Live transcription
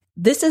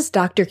This is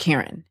Dr.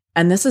 Karen,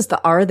 and this is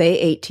the Are They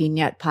 18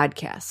 Yet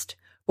podcast,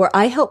 where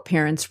I help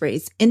parents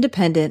raise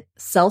independent,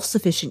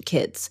 self-sufficient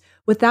kids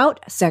without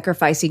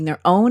sacrificing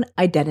their own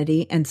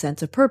identity and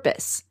sense of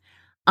purpose.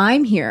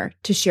 I'm here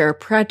to share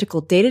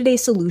practical day-to-day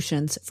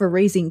solutions for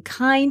raising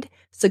kind,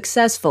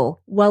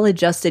 successful,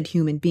 well-adjusted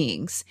human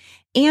beings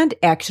and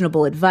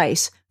actionable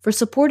advice for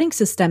supporting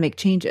systemic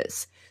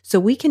changes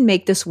so we can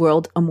make this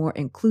world a more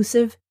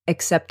inclusive,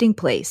 accepting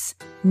place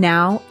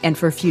now and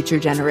for future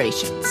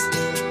generations.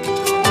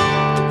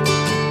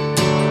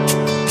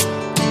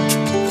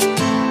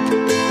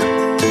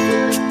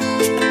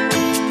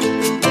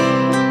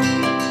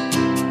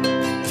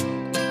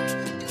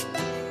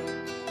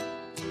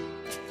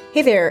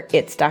 Hey there,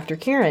 it's Dr.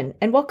 Karen,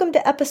 and welcome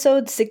to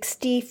episode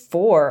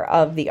 64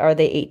 of the Are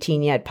They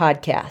 18 Yet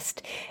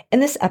podcast. In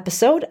this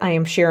episode, I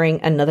am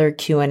sharing another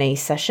Q&A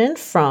session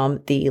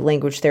from the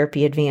Language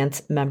Therapy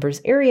Advanced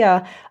members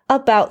area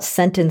about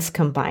sentence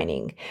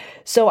combining.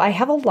 So I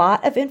have a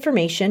lot of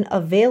information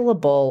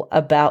available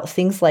about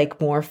things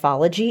like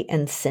morphology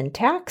and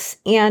syntax,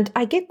 and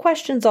I get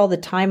questions all the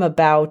time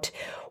about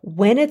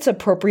when it's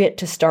appropriate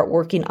to start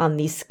working on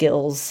these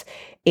skills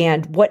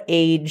and what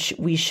age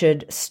we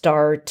should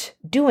start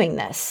doing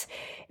this.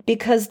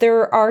 Because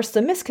there are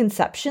some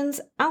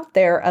misconceptions out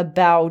there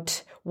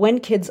about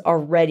when kids are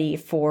ready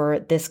for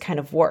this kind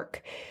of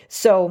work.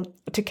 So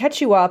to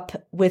catch you up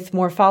with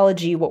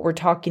morphology, what we're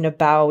talking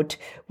about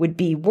would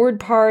be word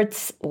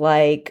parts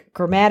like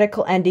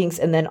grammatical endings,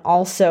 and then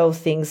also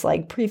things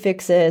like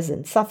prefixes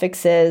and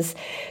suffixes,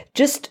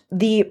 just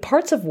the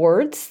parts of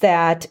words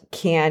that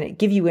can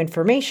give you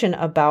information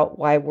about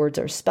why words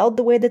are spelled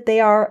the way that they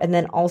are, and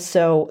then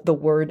also the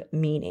word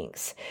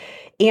meanings.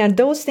 And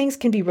those things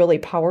can be really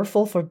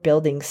powerful for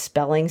building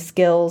spelling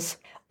skills.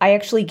 I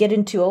actually get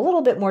into a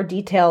little bit more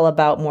detail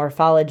about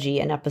morphology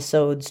in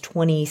episodes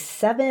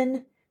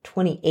 27,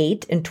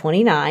 28, and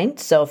 29.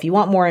 So if you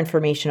want more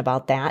information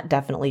about that,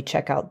 definitely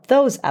check out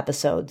those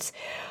episodes.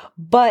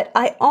 But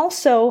I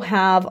also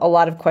have a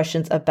lot of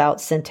questions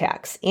about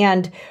syntax.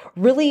 And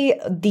really,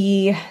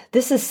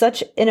 this is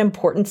such an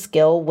important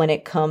skill when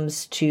it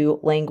comes to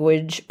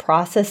language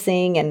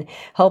processing and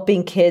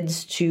helping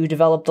kids to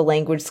develop the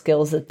language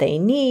skills that they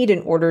need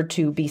in order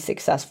to be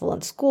successful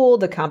in school,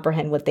 to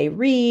comprehend what they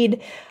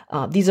read.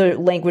 These are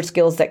language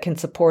skills that can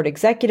support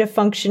executive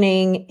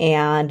functioning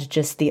and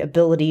just the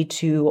ability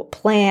to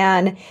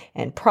plan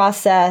and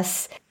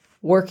process.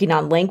 Working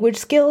on language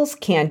skills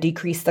can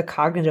decrease the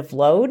cognitive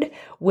load,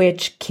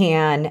 which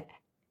can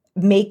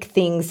make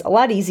things a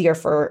lot easier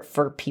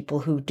for people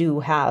who do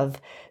have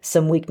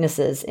some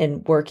weaknesses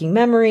in working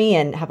memory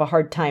and have a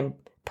hard time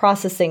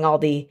processing all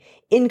the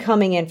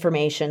incoming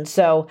information.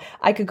 So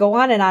I could go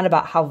on and on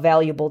about how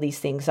valuable these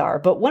things are.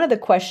 But one of the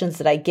questions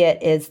that I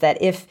get is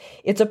that if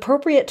it's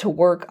appropriate to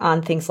work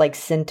on things like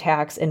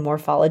syntax and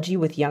morphology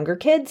with younger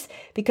kids,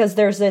 because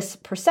there's this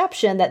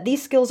perception that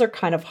these skills are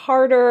kind of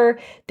harder.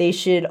 They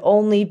should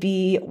only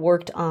be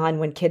worked on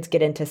when kids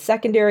get into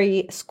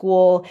secondary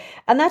school.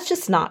 And that's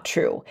just not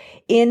true.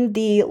 In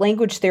the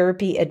Language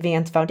Therapy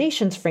Advanced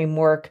Foundations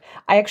framework,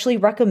 I actually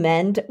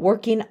recommend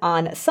working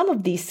on some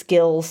of these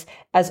skills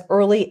as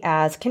early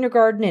as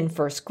kindergarten and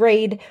first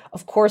grade.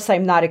 Of course,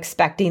 I'm not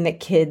expecting that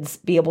kids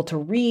be able to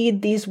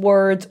read these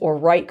words or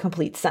write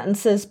complete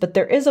sentences, but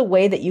there is a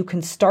way that you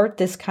can start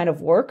this kind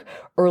of work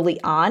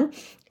early on.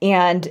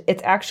 And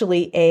it's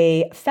actually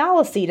a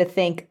fallacy to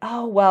think,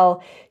 oh,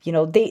 well,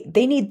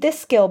 they need this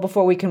skill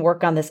before we can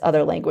work on this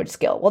other language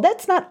skill. Well,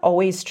 that's not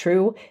always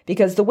true,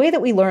 because the way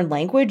that we learn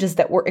language is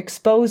that we're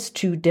exposed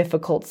to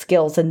difficult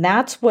skills. And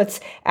that's what's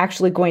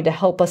actually going to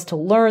help us to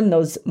learn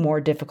those more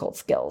difficult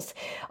skills.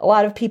 A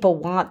lot of people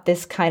want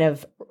this kind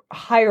of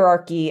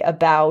hierarchy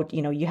about,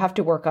 you have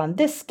to work on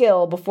this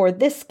skill before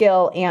this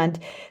skill. And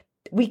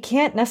we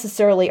can't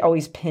necessarily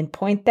always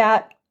pinpoint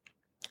that.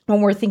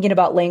 When we're thinking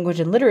about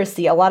language and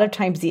literacy, a lot of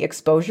times the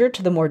exposure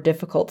to the more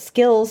difficult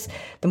skills,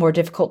 the more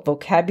difficult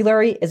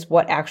vocabulary is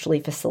what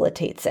actually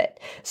facilitates it.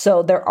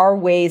 So there are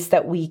ways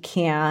that we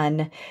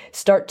can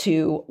start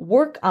to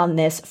work on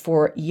this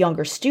for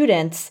younger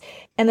students.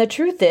 And the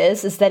truth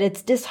is that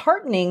it's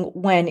disheartening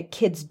when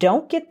kids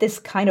don't get this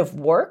kind of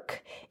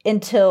work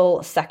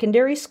until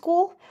secondary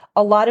school.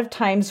 A lot of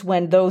times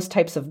when those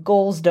types of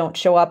goals don't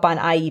show up on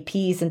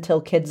IEPs until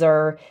kids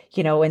are,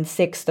 in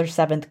 6th or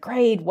 7th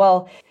grade,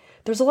 well,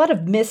 there's a lot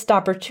of missed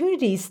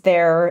opportunities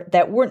there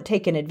that weren't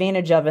taken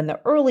advantage of in the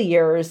early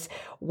years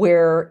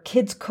where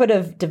kids could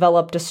have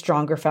developed a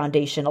stronger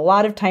foundation. A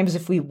lot of times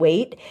if we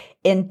wait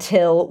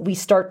until we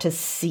start to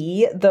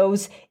see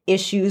those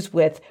issues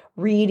with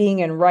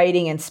reading and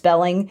writing and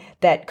spelling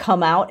that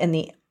come out in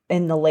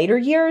the later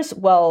years,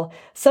 well,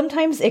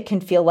 sometimes it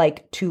can feel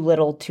like too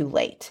little, too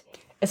late,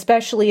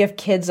 especially if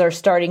kids are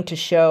starting to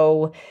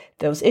show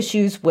those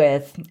issues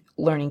with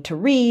learning to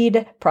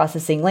read,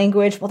 processing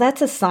language. Well,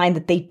 that's a sign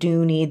that they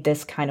do need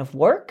this kind of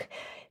work.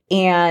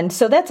 And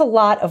so that's a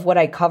lot of what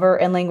I cover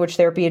in Language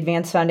Therapy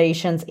Advanced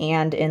Foundations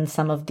and in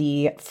some of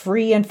the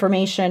free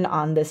information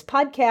on this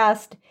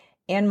podcast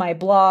and my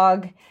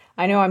blog.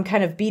 I know I'm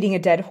kind of beating a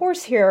dead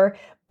horse here,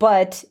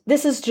 But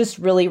this is just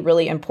really,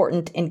 really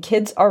important, and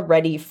kids are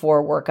ready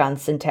for work on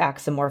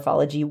syntax and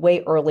morphology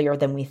way earlier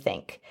than we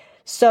think.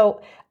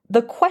 So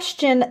the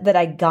question that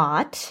I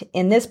got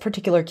in this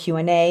particular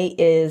Q&A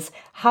is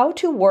how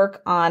to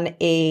work on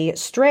a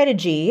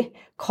strategy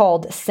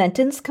called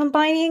sentence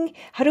combining.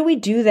 How do we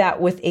do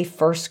that with a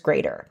first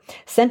grader?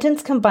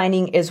 Sentence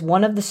combining is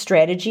one of the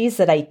strategies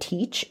that I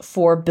teach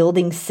for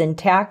building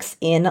syntax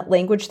in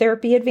Language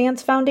Therapy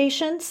Advanced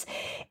Foundations.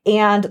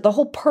 And the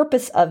whole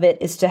purpose of it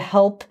is to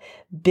help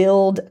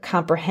build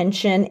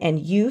comprehension and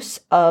use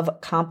of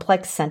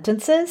complex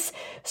sentences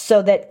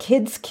so that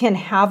kids can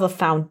have a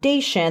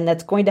foundation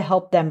that's going to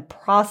help them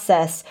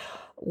process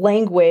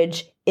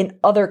language in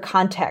other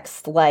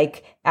contexts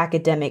like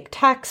academic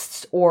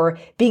texts or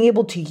being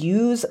able to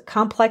use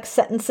complex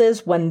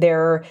sentences when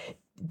they're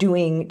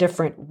doing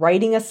different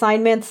writing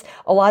assignments.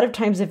 A lot of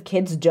times if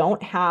kids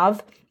don't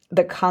have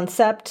the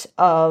concept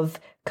of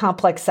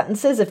complex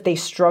sentences, if they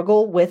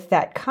struggle with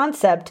that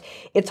concept,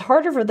 it's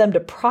harder for them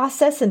to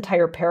process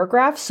entire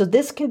paragraphs. So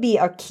this can be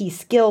a key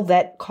skill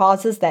that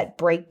causes that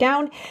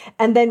breakdown.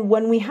 And then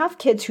when we have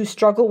kids who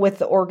struggle with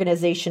the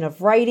organization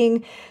of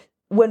writing,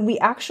 when we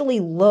actually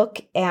look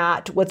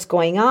at what's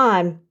going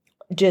on,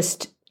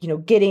 just,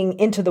 getting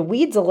into the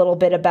weeds a little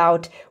bit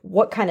about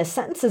what kind of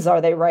sentences are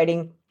they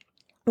writing,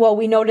 well,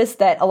 we notice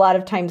that a lot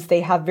of times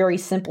they have very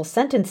simple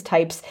sentence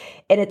types,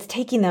 and it's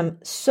taking them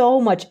so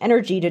much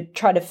energy to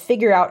try to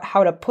figure out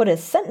how to put a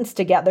sentence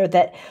together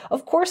that,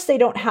 of course, they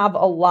don't have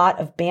a lot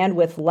of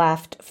bandwidth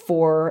left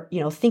for,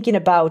 thinking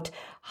about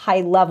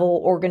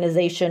high-level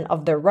organization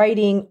of their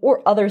writing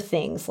or other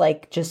things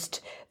like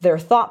just their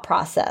thought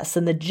process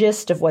and the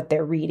gist of what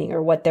they're reading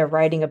or what they're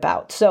writing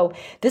about. So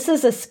this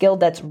is a skill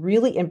that's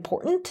really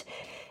important,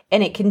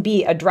 and it can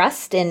be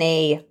addressed in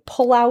a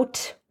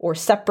pull-out or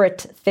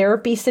separate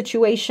therapy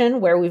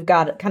situation where we've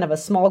got kind of a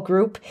small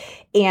group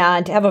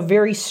and have a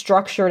very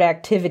structured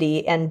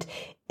activity. And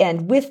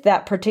with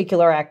that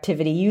particular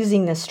activity,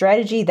 using this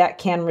strategy, that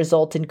can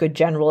result in good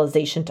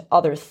generalization to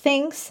other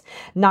things.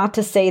 Not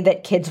to say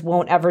that kids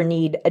won't ever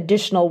need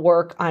additional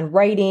work on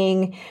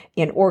writing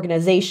and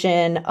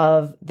organization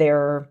of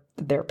their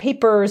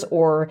papers,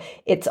 or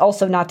it's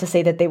also not to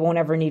say that they won't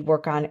ever need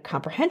work on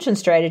comprehension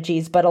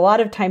strategies, but a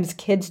lot of times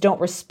kids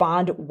don't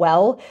respond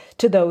well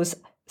to those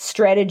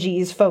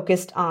strategies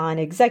focused on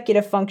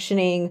executive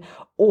functioning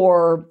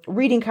or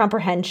reading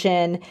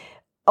comprehension.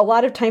 A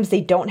lot of times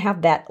they don't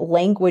have that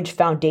language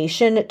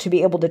foundation to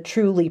be able to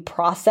truly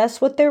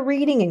process what they're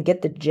reading and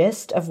get the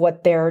gist of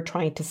what they're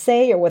trying to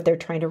say or what they're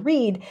trying to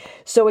read.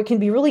 So it can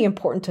be really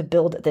important to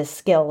build this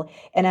skill.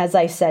 And as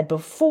I said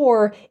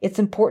before, it's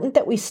important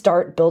that we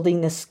start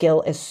building this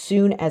skill as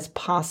soon as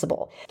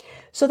possible.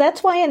 So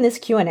that's why in this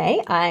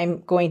Q&A,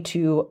 I'm going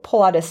to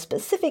pull out a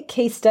specific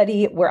case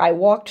study where I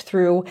walked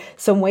through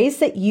some ways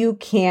that you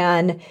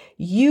can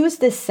use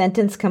this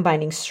sentence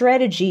combining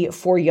strategy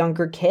for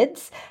younger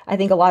kids. I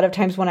think a lot of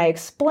times when I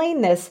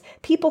explain this,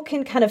 people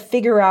can kind of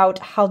figure out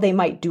how they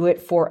might do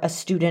it for a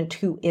student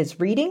who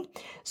is reading.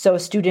 So a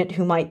student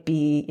who might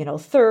be,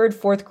 third,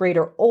 fourth grade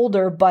or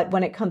older, but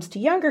when it comes to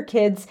younger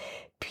kids,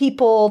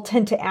 people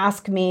tend to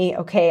ask me,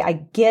 okay, I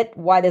get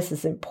why this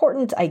is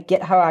important. I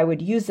get how I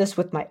would use this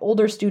with my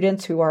older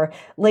students who are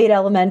late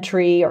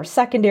elementary or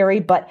secondary,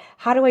 but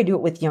how do I do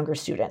it with younger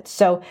students?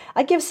 So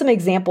I give some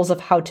examples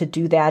of how to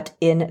do that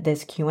in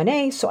this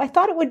Q&A. So I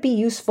thought it would be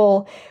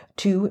useful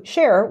to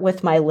share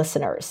with my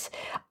listeners.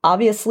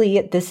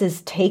 Obviously, this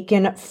is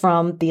taken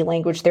from the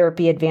Language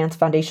Therapy Advanced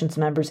Foundations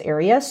members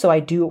area, so I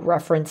do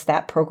reference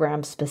that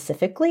program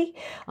specifically.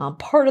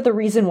 Part of the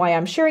reason why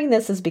I'm sharing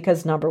this is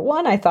because, number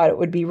one, I thought it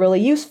would be really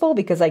useful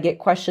because I get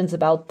questions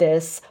about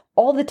this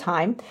all the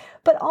time,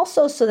 but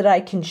also so that I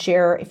can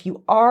share if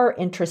you are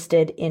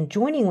interested in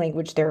joining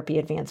Language Therapy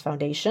Advanced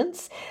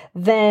Foundations,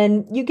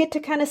 then you get to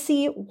kind of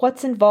see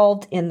what's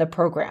involved in the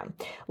program.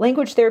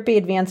 Language Therapy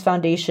Advanced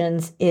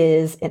Foundations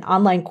is an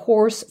online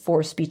course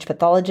for speech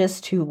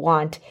pathologists who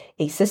want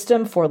a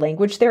system for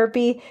language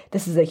therapy.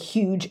 This is a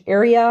huge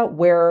area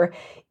where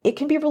it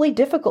can be really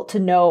difficult to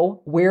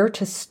know where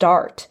to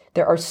start.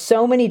 There are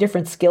so many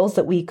different skills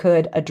that we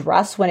could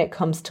address when it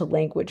comes to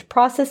language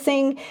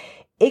processing.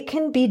 It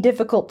can be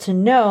difficult to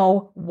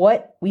know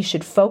what we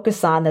should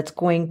focus on that's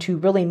going to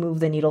really move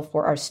the needle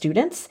for our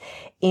students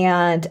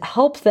and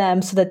help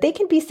them so that they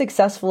can be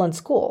successful in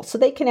school, so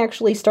they can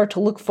actually start to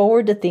look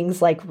forward to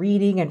things like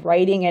reading and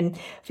writing and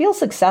feel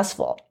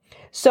successful.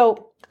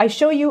 So I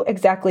show you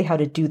exactly how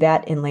to do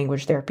that in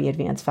Language Therapy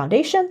Advanced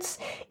Foundations.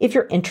 If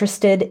you're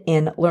interested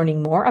in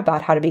learning more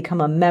about how to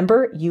become a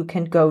member, you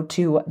can go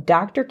to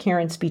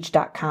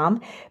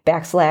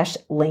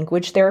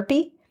drkarenspeech.com/language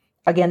therapy.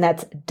 Again,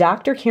 that's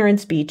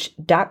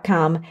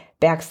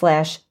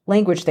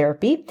drkarenspeech.com/language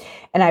therapy.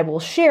 And I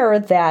will share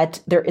that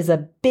there is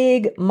a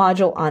big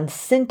module on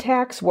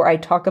syntax where I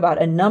talk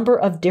about a number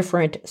of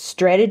different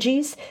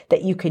strategies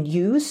that you can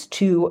use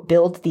to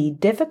build the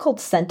difficult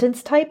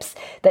sentence types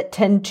that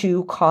tend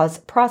to cause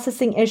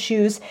processing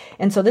issues.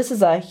 And so this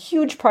is a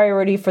huge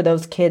priority for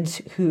those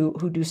kids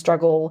who do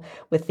struggle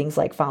with things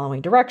like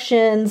following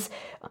directions,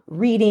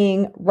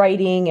 reading,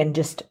 writing, and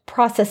just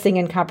processing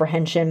and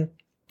comprehension.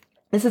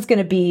 This is going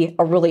to be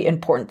a really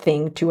important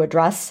thing to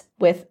address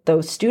with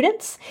those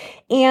students.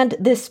 And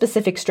this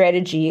specific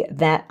strategy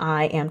that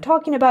I am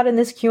talking about in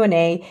this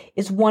Q&A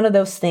is one of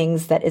those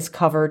things that is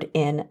covered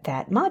in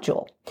that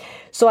module.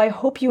 So I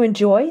hope you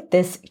enjoy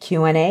this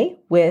Q&A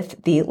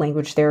with the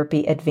Language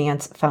Therapy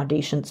Advanced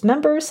Foundations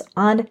members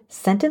on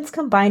sentence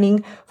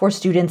combining for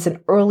students in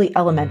early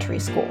elementary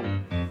school.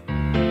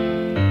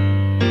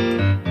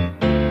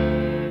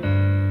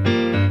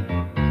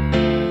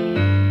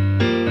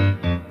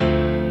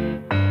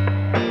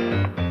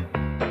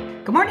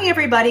 Good morning,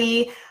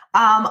 everybody.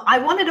 I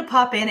wanted to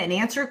pop in and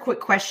answer a quick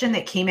question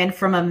that came in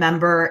from a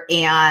member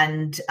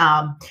and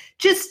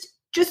just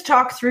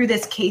talk through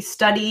this case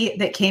study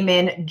that came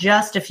in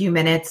just a few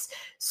minutes.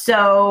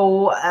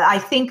 So I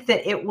think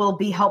that it will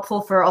be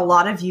helpful for a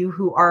lot of you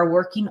who are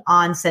working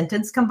on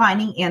sentence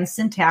combining and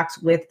syntax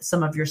with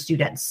some of your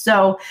students.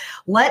 So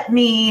let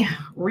me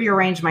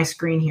rearrange my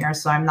screen here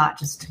so I'm not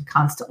just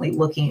constantly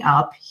looking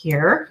up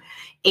here.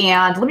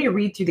 And let me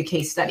read through the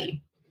case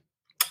study.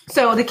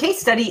 So the case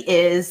study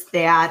is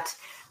that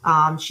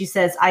she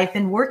says, I've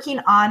been working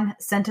on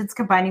sentence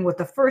combining with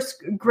the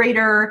first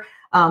grader.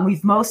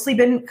 We've mostly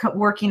been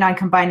working on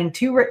combining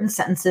two written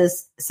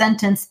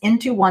sentence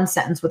into one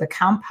sentence with a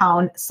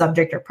compound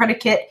subject or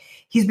predicate.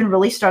 He's been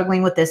really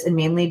struggling with this, and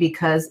mainly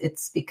because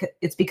it's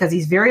because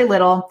he's very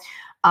little.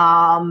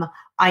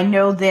 I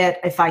know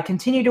that if I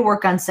continue to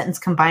work on sentence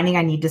combining,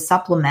 I need to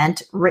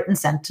supplement written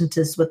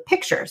sentences with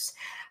pictures.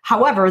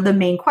 However, the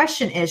main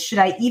question is, should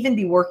I even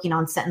be working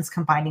on sentence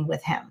combining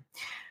with him?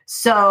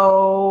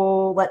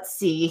 So let's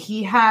see.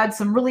 He had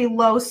some really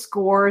low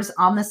scores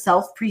on the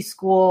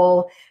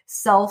self-preschool,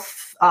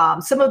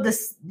 some of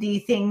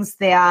the things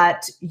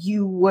that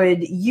you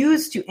would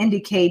use to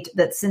indicate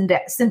that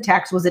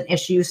syntax was an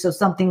issue. So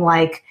something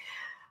like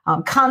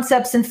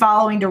concepts and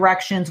following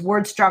directions,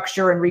 word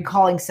structure, and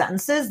recalling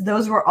sentences.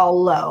 Those were all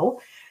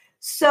low.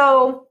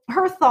 So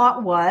her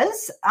thought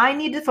was, I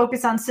need to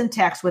focus on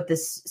syntax with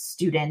this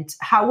student.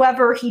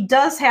 However, he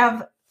does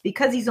have,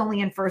 because he's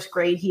only in first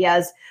grade, he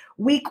has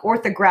weak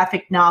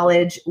orthographic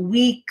knowledge,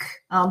 weak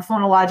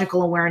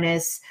phonological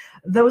awareness,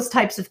 those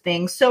types of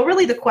things. So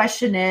really the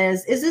question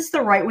is this the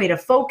right way to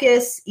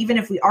focus? Even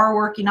if we are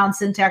working on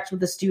syntax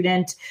with a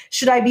student,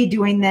 should I be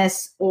doing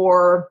this,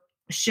 or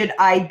should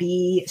I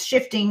be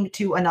shifting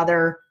to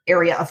another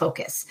area of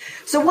focus?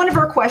 So one of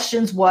her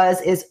questions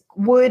is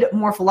would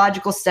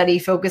morphological study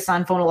focus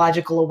on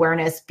phonological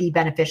awareness be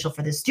beneficial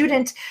for the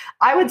student?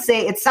 I would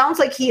say it sounds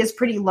like he is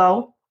pretty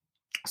low.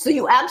 So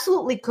you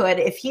absolutely could,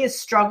 if he is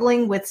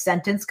struggling with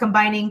sentence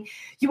combining,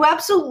 you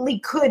absolutely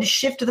could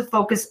shift the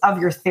focus of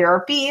your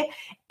therapy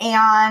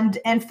and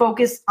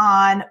focus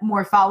on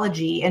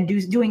morphology and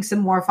doing some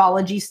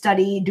morphology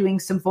study, doing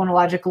some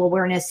phonological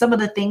awareness, some of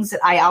the things that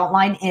I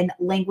outline in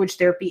Language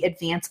Therapy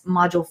Advanced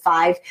Module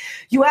 5.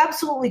 You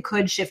absolutely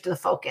could shift the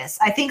focus.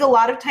 I think a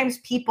lot of times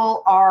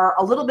people are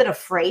a little bit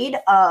afraid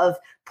of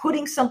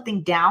putting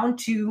something down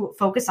to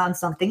focus on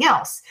something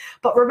else.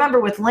 But remember,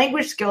 with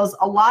language skills,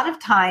 a lot of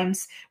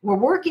times we're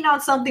working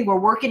on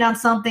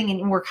something,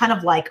 and we're kind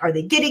of like, are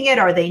they getting it?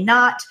 Are they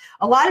not?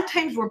 A lot of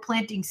times we're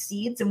planting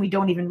seeds and we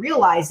don't even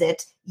realize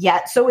it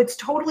yet. So it's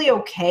totally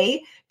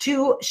okay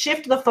to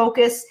shift the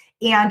focus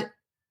and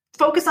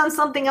focus on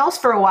something else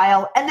for a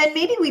while. And then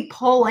maybe we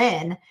pull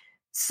in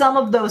some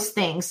of those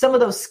things, some of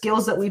those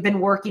skills that we've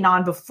been working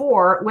on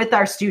before with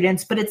our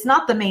students, but it's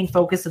not the main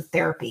focus of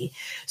therapy.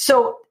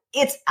 So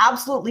it's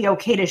absolutely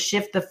okay to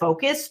shift the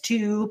focus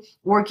to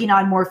working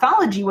on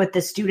morphology with the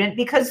student,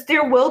 because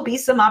there will be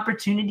some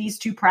opportunities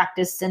to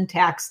practice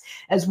syntax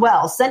as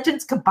well.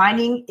 Sentence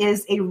combining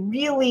is a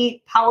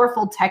really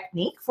powerful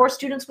technique for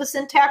students with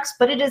syntax,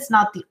 but it is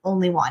not the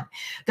only one.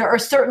 There are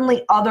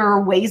certainly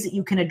other ways that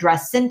you can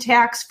address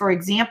syntax. For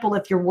example,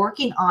 if you're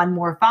working on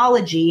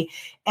morphology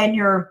and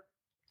you're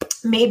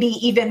maybe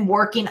even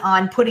working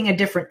on putting a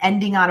different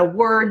ending on a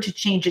word to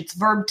change its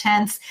verb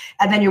tense,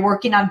 and then you're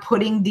working on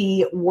putting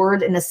the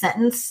word in a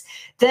sentence,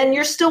 then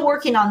you're still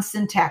working on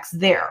syntax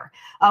there.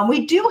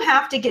 We do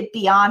have to get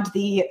beyond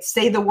the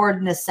say the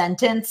word in a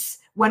sentence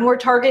when we're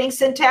targeting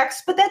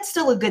syntax, but that's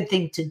still a good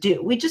thing to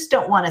do. We just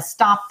don't want to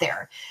stop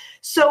there.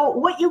 So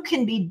what you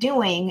can be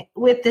doing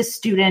with this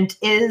student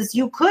is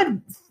you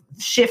could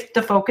shift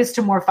the focus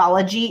to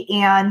morphology,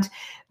 and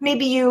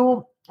maybe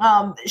you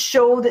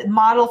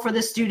model for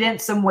the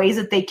student some ways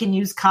that they can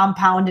use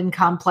compound and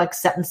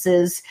complex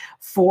sentences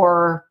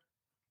for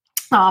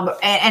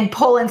and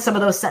pull in some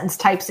of those sentence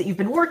types that you've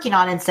been working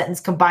on in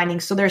sentence combining,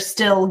 so they're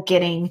still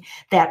getting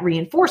that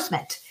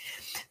reinforcement.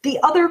 The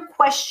other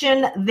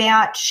question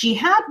that she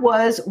had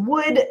was,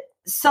 would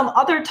some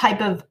other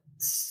type of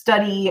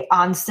study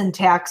on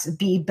syntax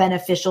be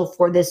beneficial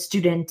for this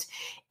student?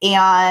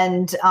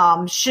 And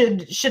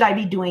should I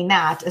be doing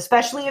that,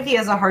 especially if he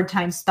has a hard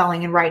time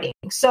spelling and writing?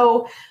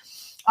 So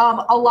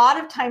a lot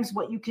of times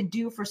what you can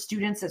do for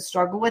students that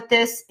struggle with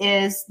this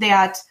is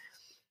that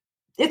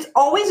it's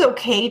always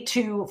okay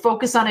to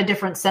focus on a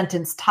different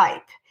sentence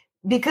type,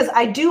 because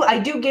I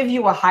do give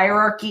you a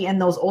hierarchy in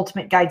those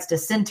ultimate guides to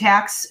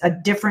syntax,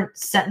 different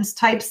sentence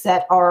types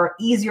that are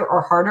easier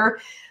or harder.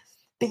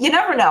 But you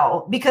never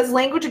know, because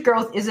language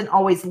growth isn't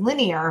always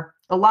linear.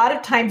 A lot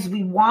of times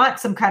we want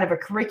some kind of a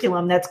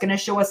curriculum that's going to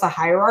show us a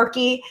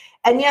hierarchy.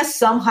 And yes,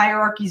 some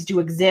hierarchies do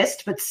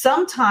exist, but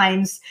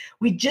sometimes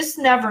we just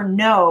never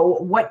know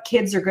what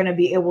kids are going to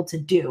be able to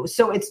do.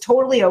 So it's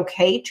totally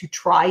okay to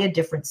try a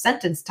different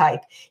sentence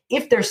type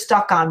if they're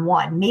stuck on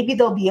one. Maybe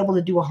they'll be able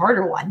to do a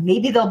harder one.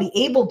 Maybe they'll be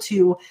able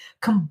to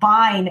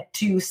combine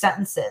two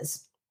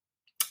sentences.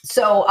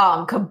 So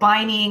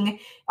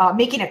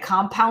making a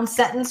compound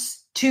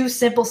sentence, two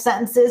simple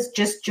sentences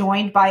just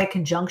joined by a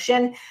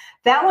conjunction.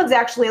 That one's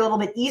actually a little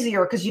bit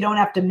easier because you don't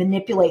have to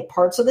manipulate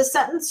parts of the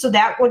sentence. So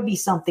that would be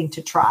something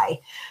to try.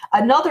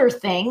 Another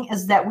thing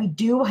is that we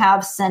do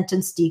have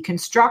sentence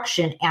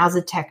deconstruction as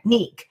a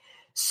technique.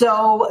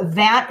 So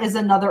that is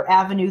another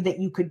avenue that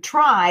you could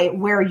try,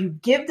 where you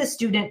give the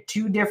student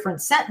two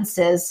different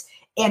sentences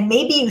and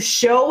maybe you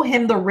show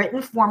him the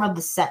written form of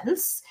the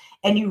sentence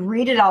and you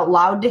read it out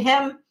loud to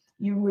him.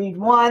 You read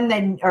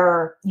one,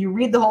 or you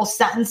read the whole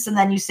sentence, and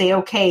then you say,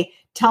 okay,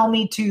 tell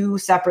me two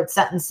separate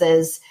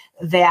sentences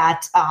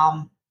that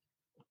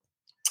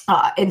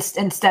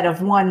instead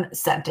of one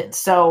sentence.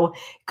 So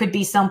it could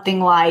be something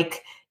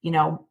like,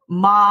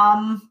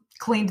 mom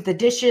cleaned the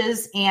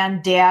dishes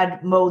and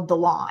dad mowed the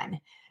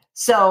lawn.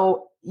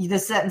 So the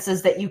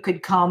sentences that you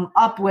could come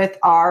up with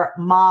are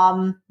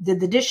mom did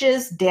the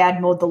dishes,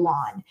 dad mowed the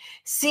lawn.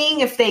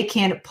 Seeing if they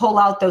can pull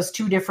out those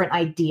two different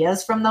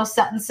ideas from those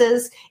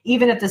sentences,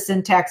 even if the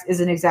syntax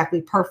isn't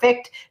exactly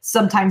perfect,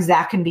 sometimes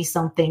that can be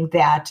something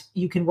that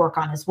you can work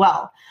on as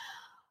well.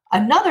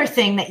 Another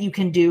thing that you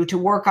can do to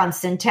work on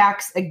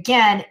syntax,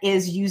 again,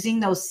 is using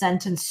those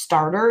sentence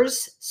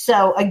starters.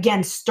 So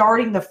again,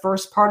 starting the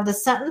first part of the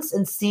sentence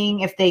and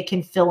seeing if they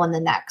can fill in the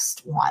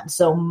next one.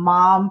 So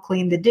mom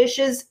cleaned the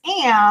dishes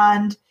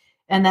and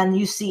then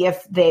you see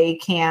if they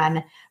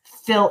can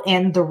fill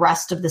in the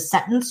rest of the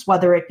sentence,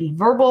 whether it be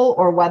verbal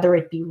or whether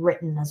it be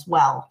written as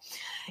well.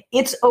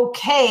 It's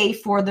okay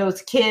for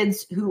those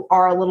kids who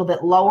are a little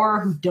bit lower,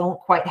 who don't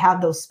quite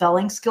have those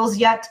spelling skills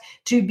yet,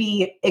 to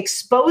be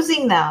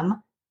exposing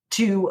them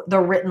to the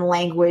written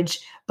language,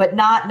 but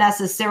not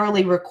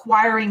necessarily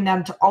requiring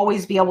them to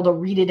always be able to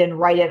read it and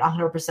write it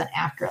 100%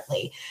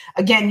 accurately.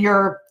 Again,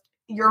 you're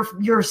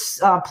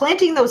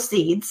planting those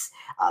seeds.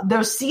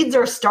 Those seeds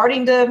are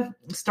starting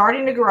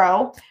to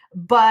grow,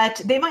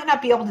 but they might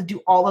not be able to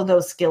do all of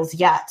those skills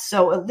yet.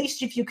 So at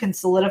least if you can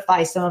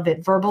solidify some of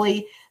it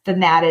verbally, then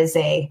that is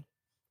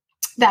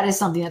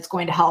something that's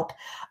going to help.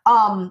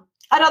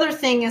 Another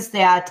thing is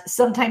that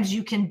sometimes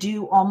you can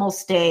do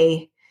almost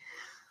a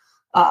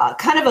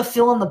kind of a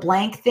fill in the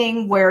blank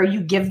thing where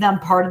you give them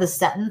part of the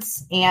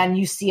sentence and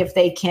you see if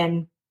they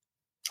can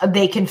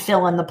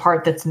fill in the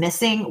part that's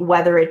missing,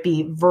 whether it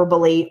be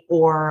verbally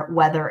or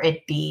whether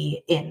it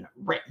be in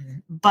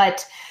written.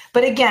 But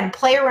again,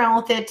 play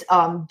around with it.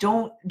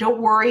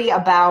 Don't worry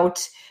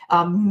about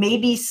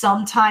maybe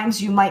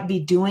sometimes you might be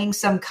doing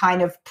some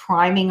kind of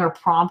priming or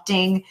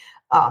prompting.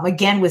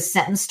 Again, with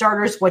sentence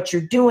starters, what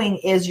you're doing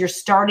is you're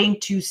starting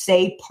to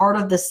say part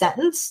of the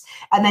sentence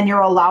and then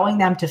you're allowing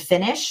them to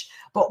finish.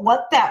 But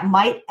what that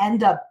might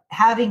end up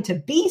having to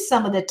be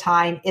some of the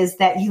time is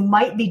that you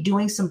might be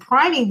doing some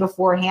priming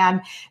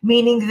beforehand,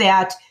 meaning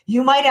that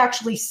you might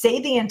actually say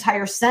the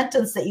entire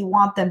sentence that you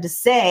want them to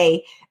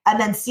say and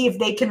then see if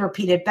they can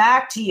repeat it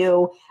back to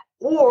you.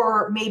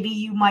 Or maybe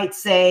you might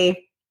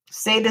say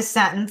the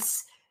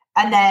sentence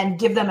and then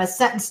give them a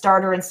sentence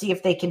starter and see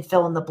if they can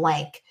fill in the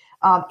blank.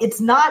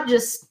 It's not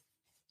just,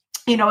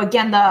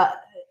 again,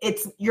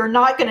 you're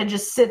not going to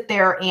just sit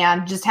there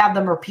and just have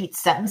them repeat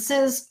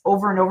sentences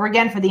over and over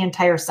again for the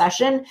entire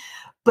session,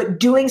 but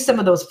doing some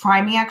of those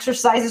priming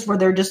exercises where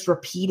they're just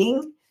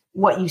repeating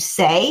what you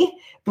say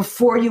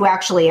before you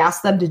actually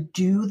ask them to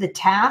do the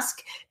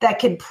task, that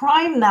can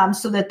prime them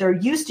so that they're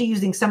used to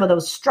using some of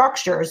those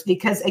structures.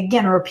 Because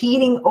again,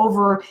 repeating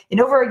over and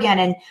over again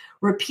and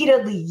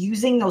repeatedly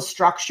using those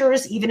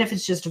structures, even if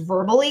it's just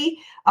verbally,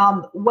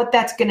 what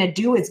that's going to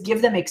do is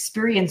give them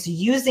experience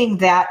using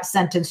that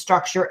sentence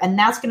structure, and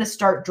that's going to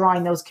start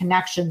drawing those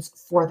connections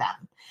for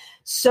them.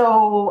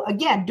 So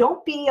again,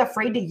 don't be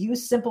afraid to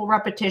use simple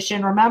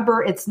repetition.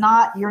 Remember,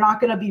 you're not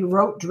going to be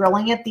rote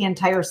drilling it the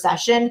entire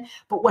session,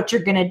 but what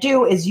you're going to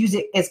do is use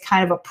it as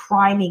kind of a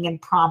priming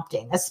and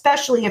prompting,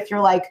 especially if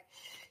you're like,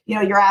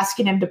 you're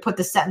asking them to put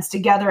the sentence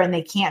together and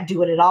they can't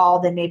do it at all.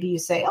 Then maybe you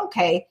say,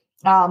 okay,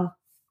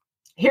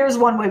 here's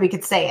one way we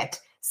could say it.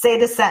 Say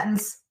the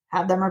sentence,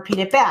 have them repeat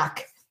it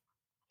back.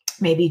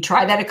 Maybe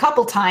try that a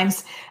couple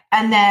times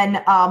And then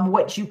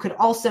what you could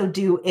also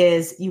do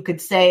is you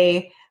could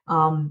say,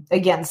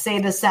 again, say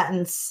the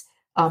sentence,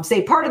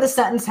 say part of the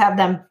sentence, have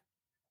them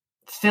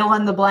fill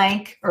in the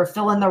blank or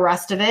fill in the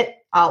rest of it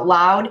out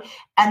loud.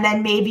 And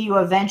then maybe you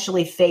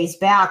eventually phase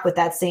back with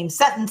that same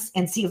sentence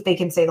and see if they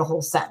can say the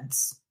whole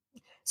sentence.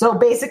 So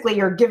basically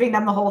you're giving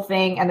them the whole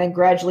thing and then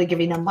gradually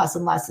giving them less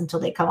and less until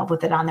they come up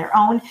with it on their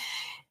own.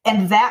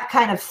 And that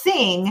kind of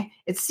thing,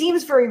 it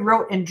seems very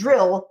rote and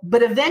drill,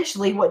 but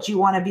eventually what you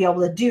want to be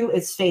able to do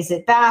is phase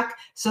it back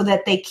so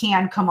that they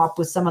can come up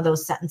with some of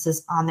those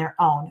sentences on their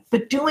own.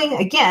 But doing,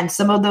 again,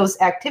 some of those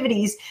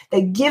activities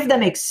that give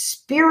them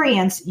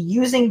experience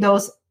using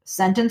those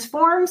sentence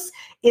forms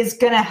is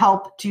going to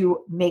help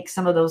to make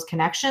some of those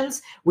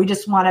connections. We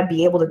just want to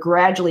be able to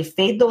gradually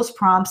fade those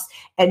prompts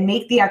and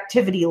make the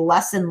activity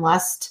less and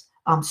less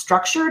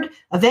structured.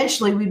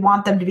 Eventually, we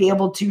want them to be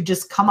able to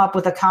just come up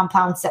with a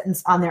compound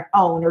sentence on their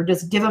own, or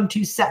just give them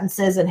two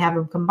sentences and have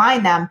them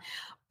combine them.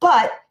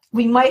 But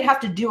we might have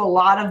to do a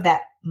lot of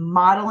that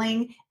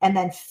modeling and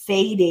then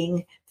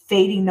fading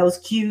those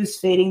cues,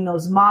 fading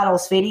those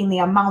models, fading the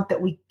amount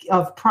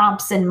of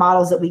prompts and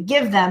models that we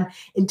give them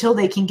until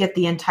they can get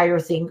the entire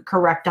thing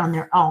correct on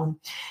their own.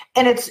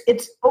 And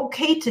it's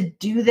okay to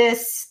do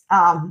this.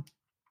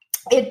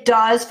 It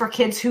does for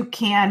kids who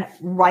can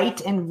write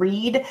and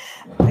read.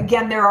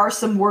 Again, there are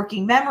some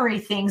working memory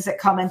things that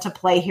come into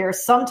play here.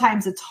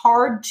 Sometimes it's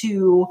hard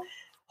to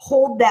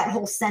hold that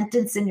whole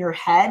sentence in your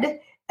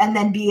head and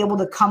then be able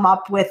to come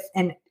up with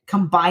and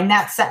combine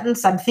that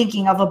sentence. I'm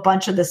thinking of a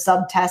bunch of the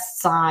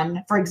subtests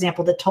on, for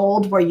example, the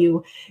TOLD, where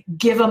you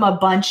give them a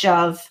bunch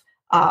of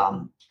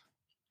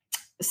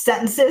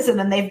sentences and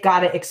then they've got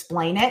to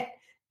explain it.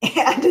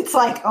 And it's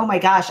like, oh my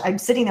gosh, I'm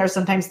sitting there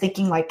sometimes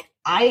thinking like,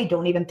 I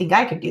don't even think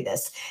I could do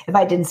this if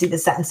I didn't see the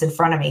sentence in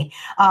front of me.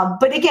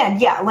 But again,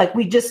 yeah, like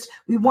we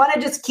want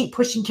to just keep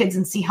pushing kids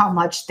and see how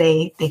much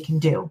they can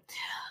do.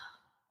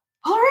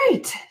 All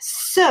right.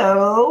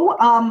 So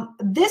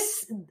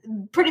this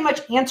pretty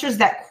much answers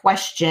that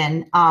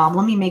question.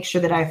 Let me make sure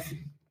that I've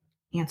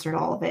answered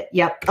all of it.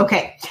 Yep.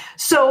 Okay.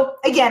 So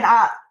again,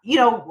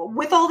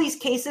 with all these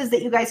cases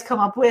that you guys come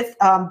up with,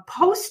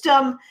 post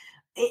them.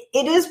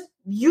 It is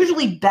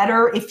usually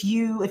better if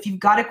you've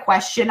got a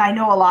question. I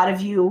know a lot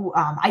of you,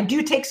 I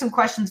do take some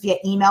questions via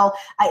email.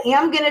 I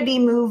am going to be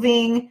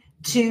moving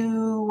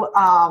to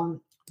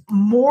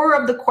more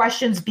of the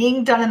questions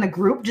being done in the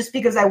group, just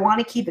because I want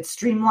to keep it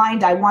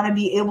streamlined. I want to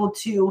be able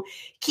to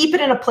keep it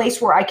in a place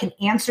where I can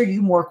answer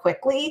you more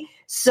quickly.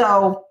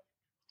 So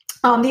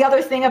the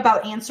other thing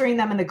about answering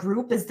them in the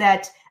group is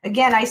that,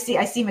 again, I see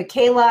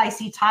Michaela, I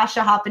see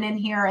Tasha hopping in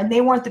here, and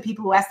they weren't the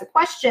people who asked the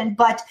question,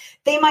 but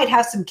they might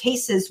have some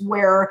cases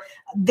where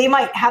they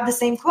might have the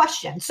same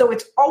question. So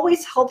it's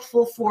always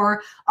helpful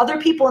for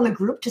other people in the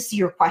group to see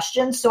your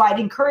questions. So I'd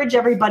encourage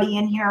everybody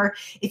in here,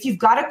 if you've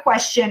got a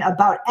question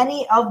about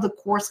any of the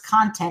course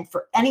content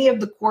for any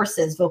of the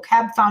courses,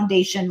 Vocab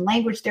Foundation,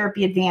 Language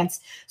Therapy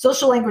Advanced,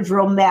 Social Language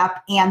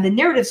Roadmap, and the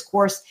Narratives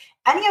course,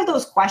 any of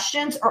those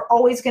questions are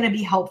always going to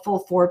be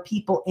helpful for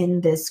people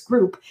in this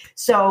group.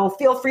 So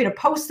feel free to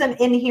post them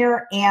in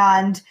here,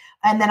 and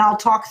then I'll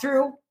talk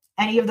through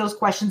any of those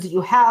questions that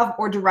you have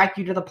or direct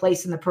you to the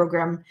place in the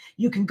program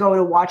you can go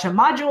to watch a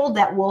module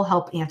that will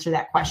help answer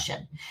that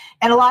question.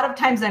 And a lot of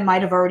times I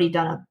might have already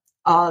done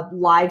a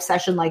live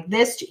session like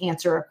this to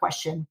answer a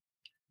question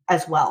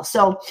as well.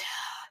 So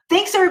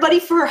thanks, everybody,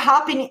 for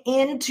hopping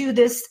into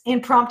this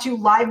impromptu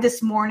live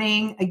this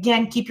morning.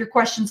 Again, keep your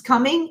questions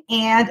coming,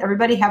 and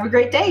everybody have a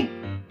great day.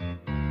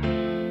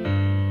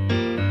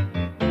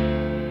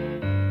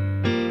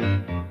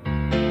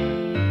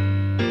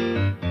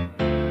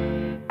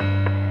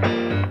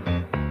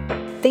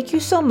 Thank you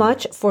so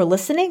much for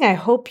listening. I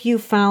hope you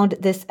found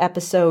this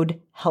episode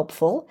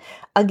helpful.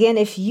 Again,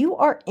 if you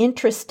are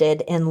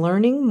interested in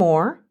learning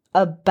more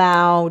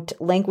about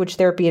Language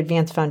Therapy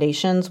Advanced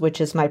Foundations,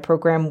 which is my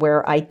program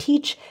where I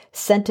teach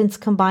sentence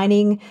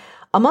combining,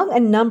 among a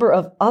number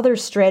of other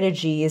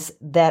strategies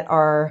that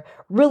are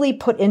really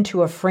put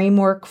into a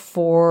framework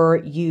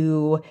for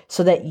you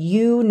so that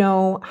you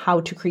know how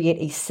to create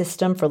a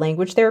system for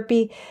language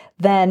therapy,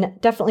 then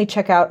definitely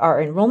check out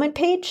our enrollment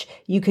page.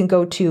 You can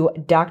go to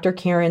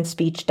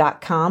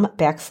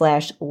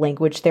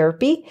drkarenspeech.com/language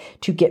therapy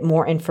to get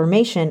more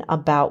information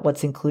about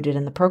what's included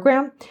in the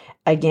program.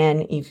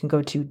 Again, you can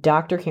go to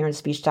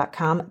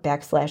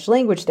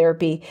drkarenspeech.com/language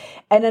therapy.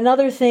 And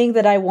another thing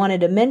that I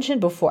wanted to mention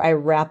before I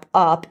wrap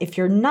up, if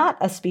you're not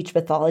a speech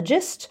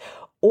pathologist,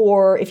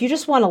 or if you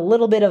just want a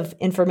little bit of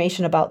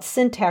information about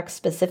syntax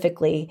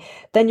specifically,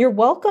 then you're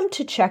welcome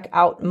to check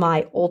out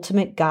my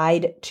ultimate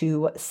guide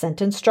to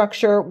sentence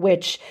structure,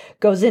 which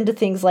goes into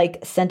things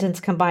like sentence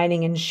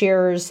combining and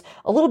shares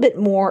a little bit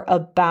more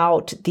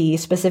about the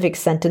specific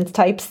sentence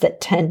types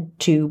that tend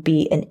to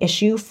be an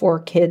issue for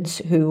kids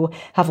who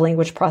have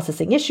language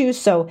processing issues.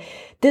 So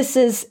this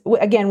is,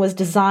 again, was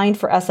designed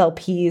for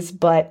SLPs,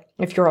 but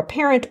If you're a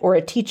parent or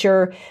a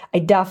teacher, I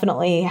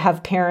definitely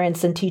have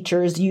parents and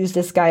teachers use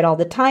this guide all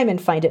the time and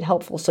find it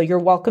helpful. So you're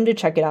welcome to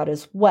check it out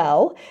as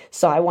well.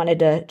 So I wanted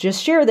to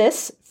just share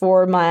this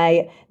for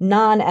my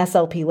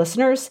non-SLP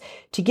listeners.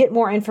 To get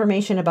more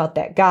information about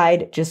that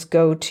guide, just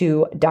go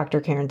to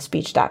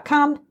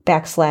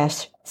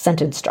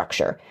drkarenspeech.com/sentence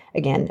structure.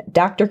 Again,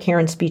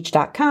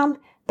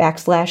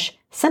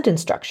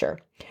 drkarenspeech.com/sentence structure.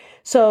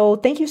 So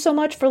thank you so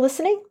much for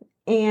listening.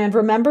 And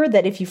remember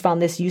that if you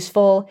found this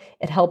useful,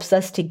 it helps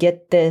us to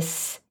get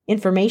this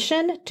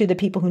information to the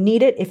people who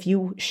need it if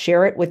you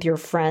share it with your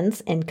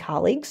friends and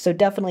colleagues. So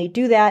definitely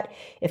do that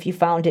if you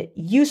found it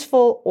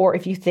useful or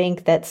if you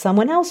think that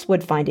someone else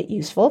would find it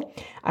useful.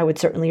 I would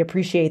certainly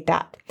appreciate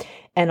that.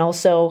 And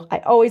also, I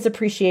always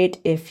appreciate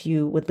if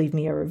you would leave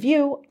me a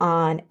review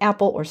on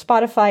Apple or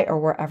Spotify or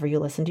wherever you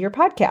listen to your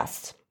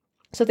podcasts.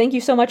 So thank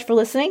you so much for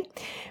listening.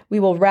 We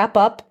will wrap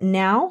up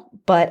now,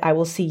 but I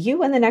will see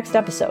you in the next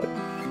episode.